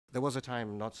There was a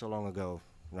time not so long ago,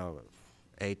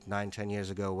 8, 9, 10 years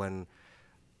ago, when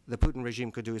the Putin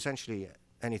regime could do essentially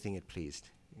anything it pleased.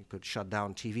 It could shut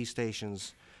down TV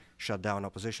stations, shut down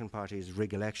opposition parties,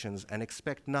 rig elections, and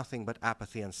expect nothing but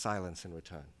apathy and silence in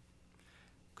return.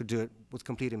 Could do it with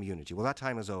complete immunity. Well, that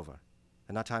time is over,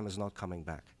 and that time is not coming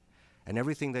back. And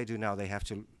everything they do now, they have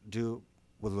to do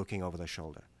with looking over their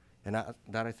shoulder. And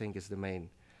that I think, is the main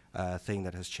thing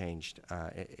that has changed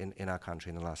in our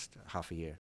country in the last half a year.